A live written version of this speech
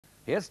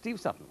Here's Steve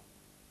Sutton.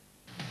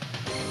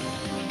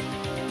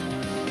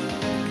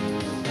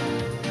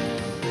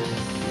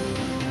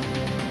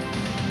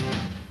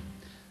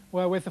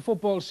 Well, with the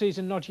football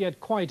season not yet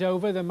quite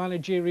over, the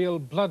managerial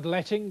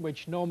bloodletting,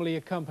 which normally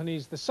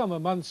accompanies the summer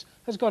months,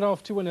 has got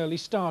off to an early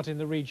start in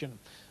the region.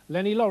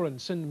 Lennie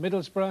Lawrence and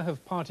Middlesbrough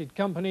have parted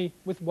company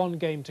with one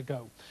game to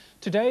go.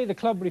 Today, the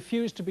club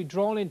refused to be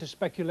drawn into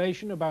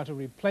speculation about a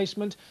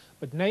replacement,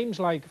 but names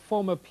like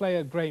former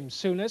player Graham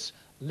Souness,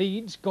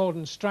 Leeds'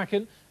 Gordon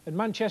Strachan and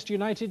Manchester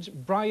United's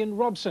Brian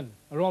Robson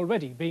are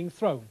already being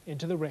thrown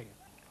into the ring.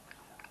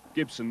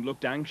 Gibson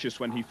looked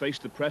anxious when he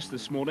faced the press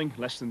this morning,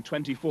 less than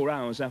 24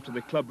 hours after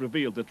the club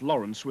revealed that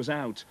Lawrence was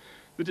out.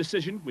 The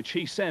decision, which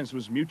he says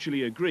was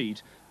mutually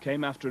agreed,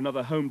 came after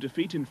another home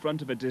defeat in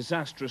front of a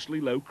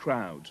disastrously low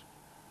crowd.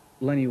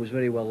 Lennie was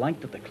very well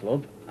liked at the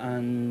club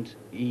and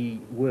he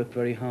worked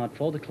very hard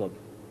for the club.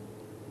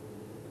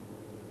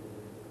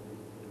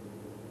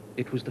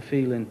 It was the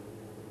feeling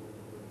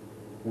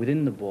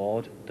within the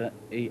board that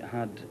he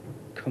had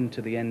come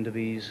to the end of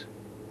his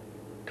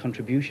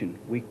contribution.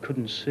 We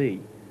couldn't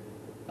see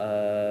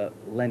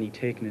Lennie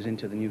taking us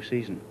into the new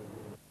season.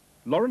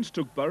 Lawrence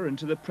took Borough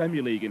into the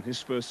Premier League in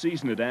his first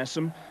season at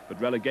Ayrsham,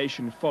 but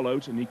relegation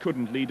followed and he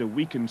couldn't lead a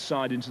weakened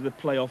side into the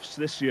playoffs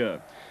this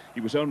year.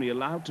 He was only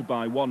allowed to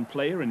buy one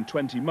player in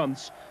 20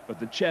 months, but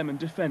the chairman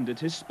defended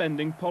his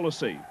spending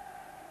policy.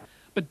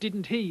 But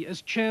didn't he,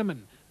 as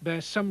chairman,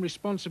 bear some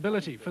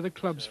responsibility for the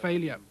club's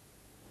failure?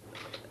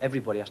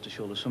 Everybody has to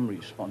shoulder some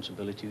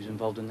responsibility who's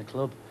involved in the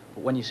club.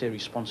 But when you say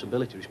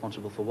responsibility,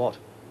 responsible for what?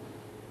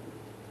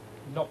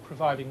 Not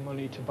providing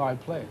money to buy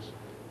players.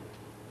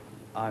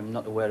 I'm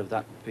not aware of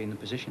that being the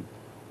position.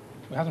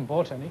 He hasn't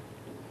bought any.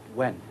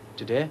 When?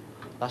 Today?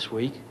 Last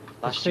week?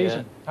 Last this season?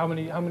 year? How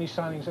many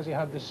signings has he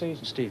had this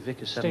season? Steve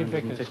Vickers,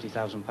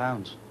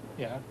 £750,000.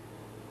 Yeah.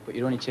 But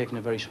you're only taking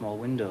a very small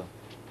window.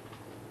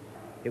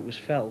 It was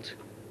felt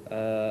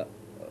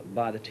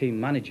by the team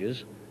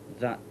managers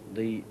that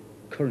the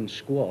current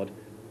squad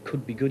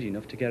could be good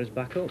enough to get us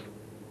back up.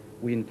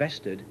 We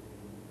invested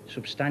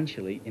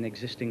substantially in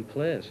existing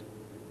players.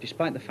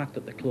 Despite the fact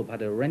that the club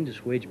had a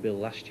horrendous wage bill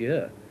last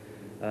year,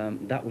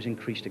 that was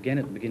increased again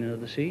at the beginning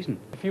of the season.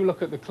 If you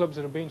look at the clubs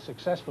that have been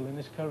successful in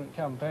this current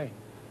campaign,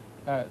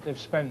 they've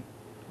spent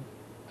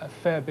a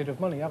fair bit of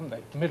money, haven't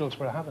they?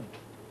 Middlesbrough haven't.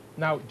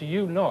 Now, do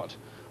you not,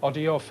 or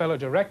do your fellow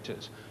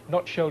directors,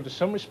 not shoulder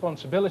some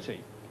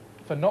responsibility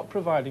for not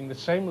providing the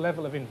same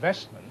level of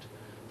investment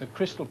that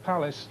Crystal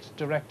Palace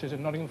directors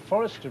and Nottingham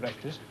Forest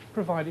directors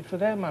provided for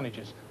their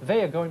managers?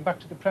 They are going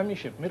back to the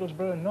Premiership,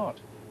 Middlesbrough are not.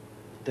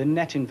 The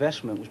net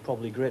investment was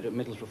probably greater at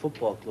Middlesbrough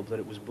Football Club than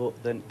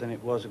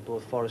it was at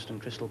both Forest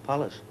and Crystal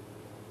Palace.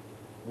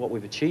 What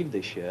we've achieved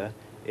this year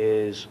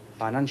is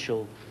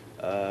financial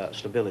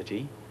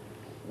stability.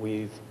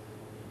 We've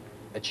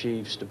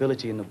achieved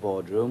stability in the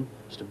boardroom,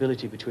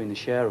 stability between the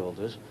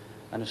shareholders,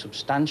 and a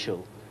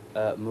substantial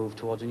move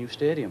towards a new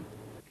stadium.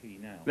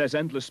 There's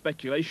endless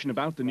speculation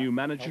about the new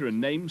manager,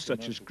 and names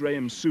such as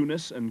Graham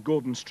Souness and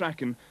Gordon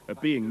Strachan are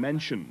being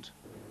mentioned.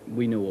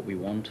 We know what we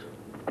want.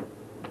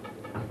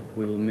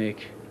 We will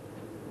make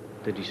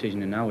the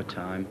decision in our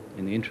time,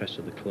 in the interest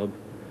of the club,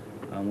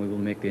 and we will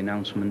make the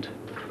announcement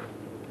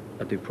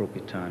at the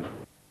appropriate time.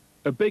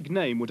 A big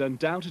name would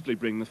undoubtedly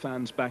bring the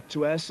fans back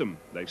to Ayrsham.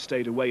 They've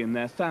stayed away in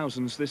their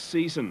thousands this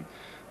season.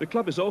 The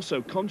club is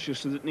also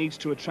conscious that it needs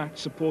to attract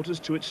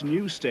supporters to its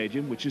new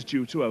stadium, which is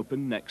due to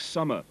open next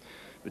summer.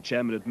 The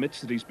chairman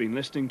admits that he's been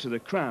listening to the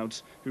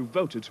crowds who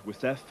voted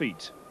with their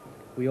feet.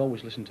 We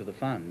always listen to the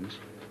fans,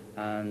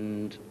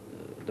 and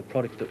the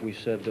product that we've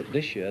served up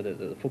this year,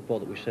 the football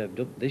that we've served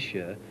up this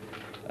year,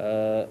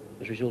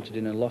 has resulted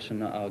in a loss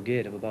in our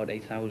gate of about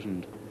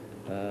 8,000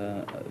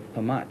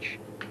 per match.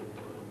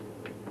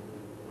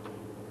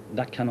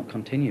 That cannot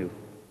continue.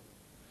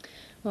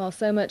 Well,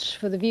 so much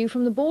for the view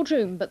from the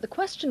boardroom, but the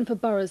question for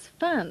Borough's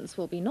fans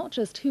will be not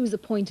just who's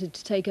appointed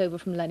to take over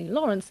from Lennie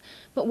Lawrence,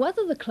 but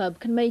whether the club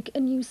can make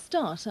a new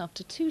start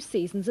after 2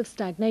 seasons of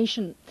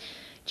stagnation.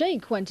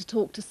 Jake went to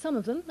talk to some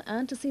of them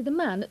and to see the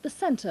man at the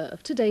centre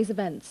of today's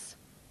events.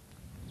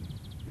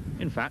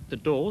 In fact, the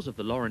doors of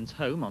the Lawrence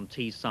home on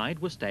Teesside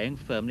were staying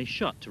firmly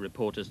shut to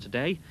reporters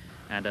today,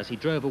 and as he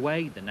drove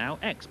away, the now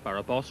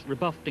ex-Borough boss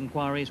rebuffed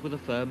inquiries with a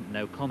firm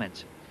no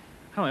comment.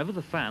 However,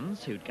 the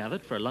fans, who'd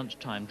gathered for a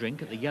lunchtime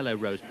drink at the Yellow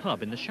Rose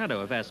pub in the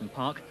shadow of Ayrsham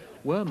Park,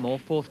 were more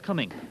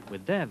forthcoming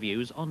with their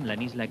views on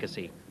Lennie's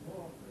legacy.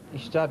 He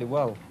started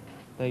well.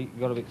 They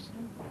got a bit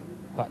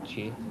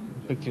patchy,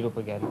 picked it up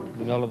again,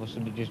 and all of a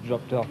sudden it just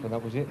dropped off, and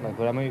that was it. Like,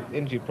 but I mean,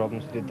 injury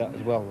problems did that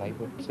as well. Like,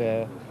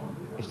 but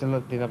he still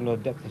didn't have no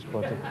depth of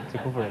squad to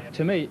cover it.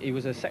 To me, he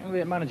was a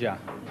second-rate manager.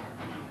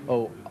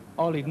 Oh,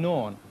 all he'd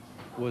known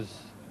was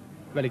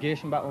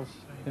relegation battles.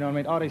 You know what I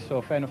mean? Alright,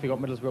 so fair enough, he got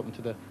Middlesbrough up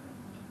into the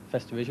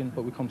First Division,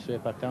 but we come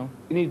straight back down.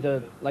 You need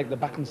the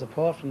backing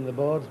support from the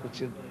board,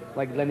 which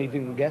Lennie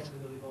didn't get.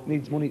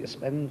 Needs money to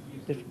spend,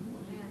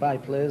 buy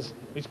players.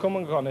 He's come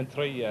and gone in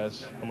 3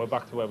 years, and we're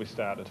back to where we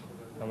started.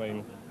 I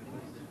mean,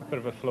 a bit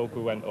of a fluke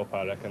we went up,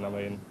 I reckon. I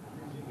mean,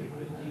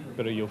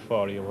 bit of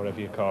euphoria, whatever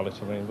you call it.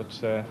 I mean,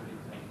 but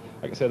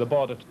like I say, the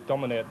board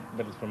dominate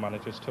Middlesbrough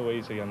managers too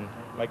easy, and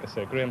like I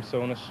say, Graham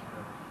Souness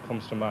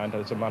comes to mind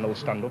as a man who will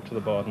stand up to the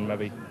board and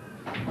maybe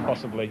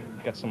possibly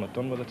get something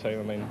done with the team.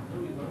 I mean,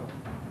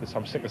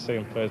 I'm sick of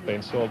seeing players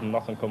being sold and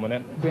nothing coming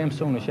in. Graham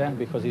Souness, yeah,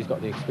 because he's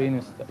got the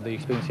experience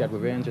he had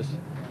with Rangers,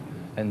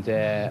 and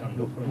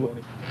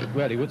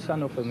well, he would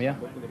stand up for him, yeah.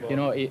 You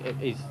know,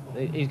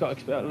 he's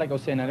got, like I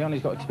was saying earlier on,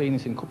 he's got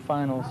experience in cup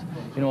finals.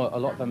 You know, a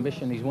lot of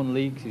ambition. He's won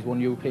leagues, he's won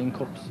European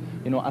Cups.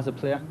 You know, as a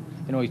player,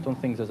 you know, he's done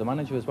things as a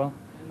manager as well.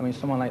 I mean,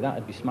 someone like that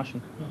would be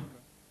smashing.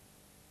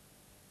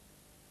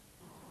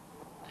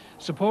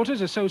 Supporters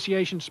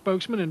Association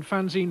spokesman and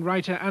fanzine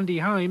writer Andy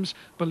Himes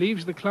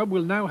believes the club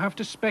will now have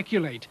to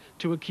speculate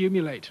to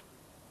accumulate.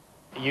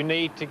 You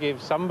need to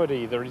give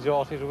somebody the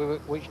resources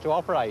with which to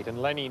operate, and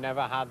Lennie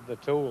never had the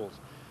tools.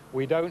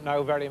 We don't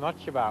know very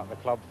much about the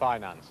club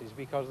finances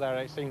because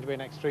they seem to be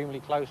an extremely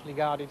closely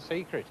guarded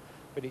secret,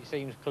 but it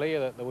seems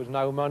clear that there was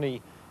no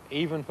money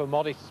even for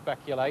modest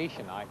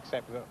speculation. I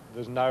accept that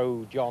there's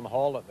no John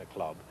Hall at the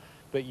club,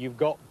 but you've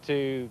got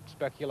to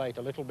speculate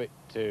a little bit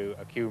to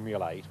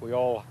accumulate. We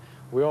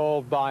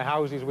all buy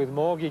houses with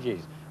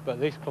mortgages, but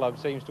this club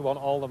seems to want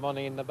all the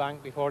money in the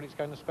bank before it's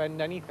going to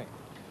spend anything.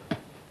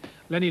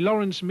 Lennie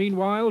Lawrence,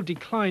 meanwhile,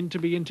 declined to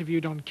be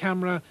interviewed on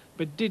camera,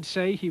 but did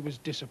say he was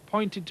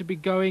disappointed to be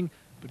going,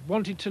 but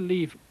wanted to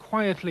leave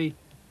quietly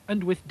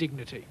and with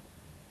dignity.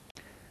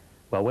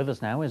 Well, with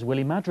us now is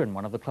Willie Madron,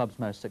 one of the club's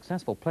most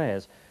successful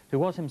players, who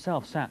was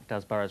himself sacked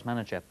as Borough's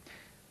manager.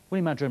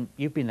 Willie Madron,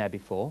 you've been there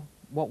before.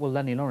 What will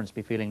Lennie Lawrence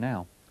be feeling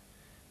now?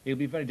 He'll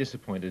be very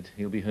disappointed.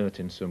 He'll be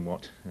hurting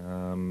somewhat.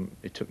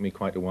 It took me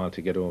quite a while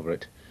to get over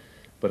it.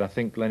 But I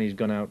think Lennie's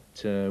gone out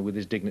with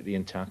his dignity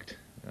intact.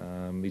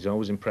 He's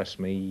always impressed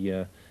me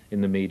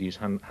in the media. He's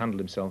handled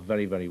himself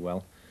very, very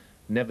well.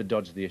 Never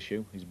dodged the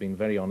issue. He's been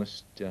very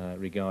honest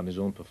regarding his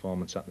own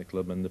performance at the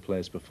club and the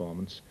players'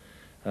 performance.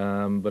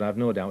 But I've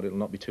no doubt it'll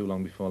not be too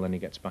long before Lennie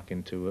gets back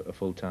into a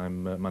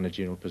full-time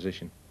managerial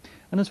position.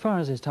 And as far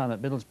as his time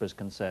at Middlesbrough is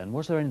concerned,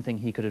 was there anything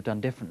he could have done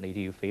differently, do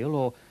you feel,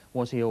 or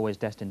was he always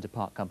destined to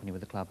part company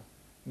with the club?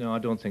 No, I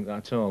don't think that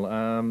at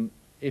all.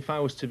 If I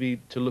was to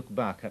look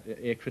back at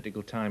a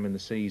critical time in the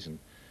season,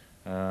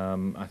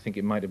 I think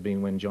it might have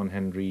been when John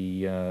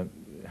Hendry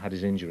had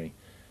his injury.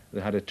 They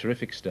had a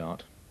terrific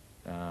start,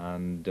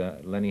 and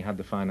Lennie had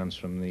the finance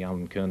from the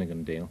Alan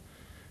Kernaghan deal.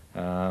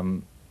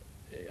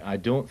 I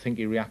don't think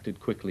he reacted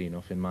quickly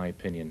enough, in my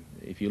opinion.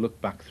 If you look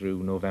back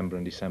through November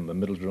and December,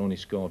 Middlesbrough only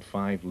scored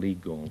 5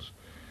 league goals,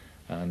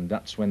 and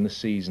that's when the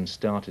season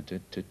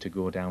started to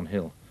go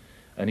downhill.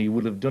 And he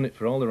would have done it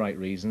for all the right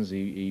reasons.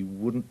 He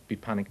wouldn't be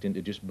panicked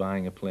into just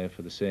buying a player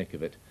for the sake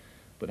of it.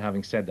 But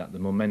having said that, the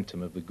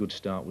momentum of the good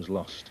start was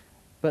lost.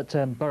 But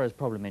Borough's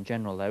problem in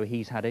general, though,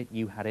 he's had it,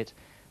 you had it.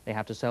 They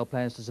have to sell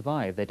players to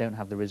survive. They don't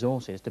have the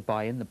resources to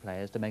buy in the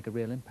players to make a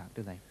real impact,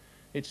 do they?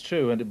 It's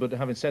true, but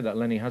having said that,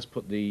 Lennie has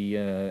put the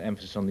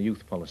emphasis on the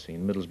youth policy,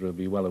 and Middlesbrough will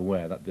be well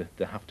aware that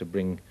they have to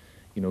bring,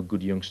 you know,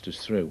 good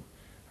youngsters through.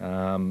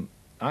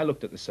 I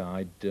looked at the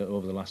side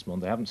over the last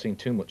month. I haven't seen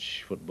too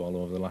much football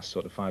over the last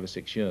sort of 5 or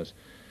 6 years,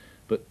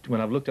 but when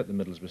I've looked at the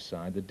Middlesbrough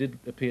side, they did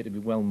appear to be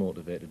well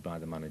motivated by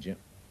the manager,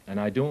 and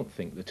I don't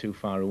think they're too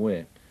far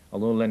away.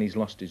 Although Lennie's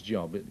lost his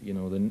job,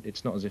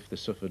 it's not as if they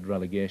suffered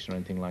relegation or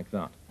anything like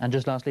that. And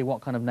just lastly,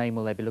 what kind of name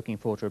will they be looking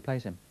for to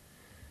replace him?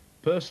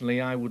 Personally,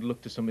 I would look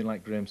to somebody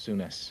like Graham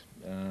Souness.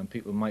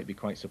 People might be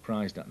quite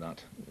surprised at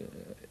that.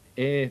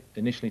 A,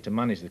 initially to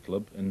manage the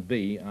club, and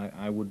B,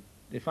 I would,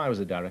 if I was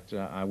a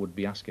director, I would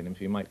be asking him if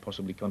he might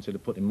possibly consider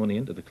putting money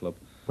into the club.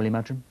 Willie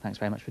Madron, thanks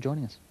very much for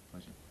joining us.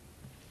 Pleasure.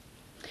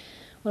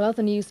 Well,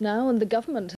 other news now, and the government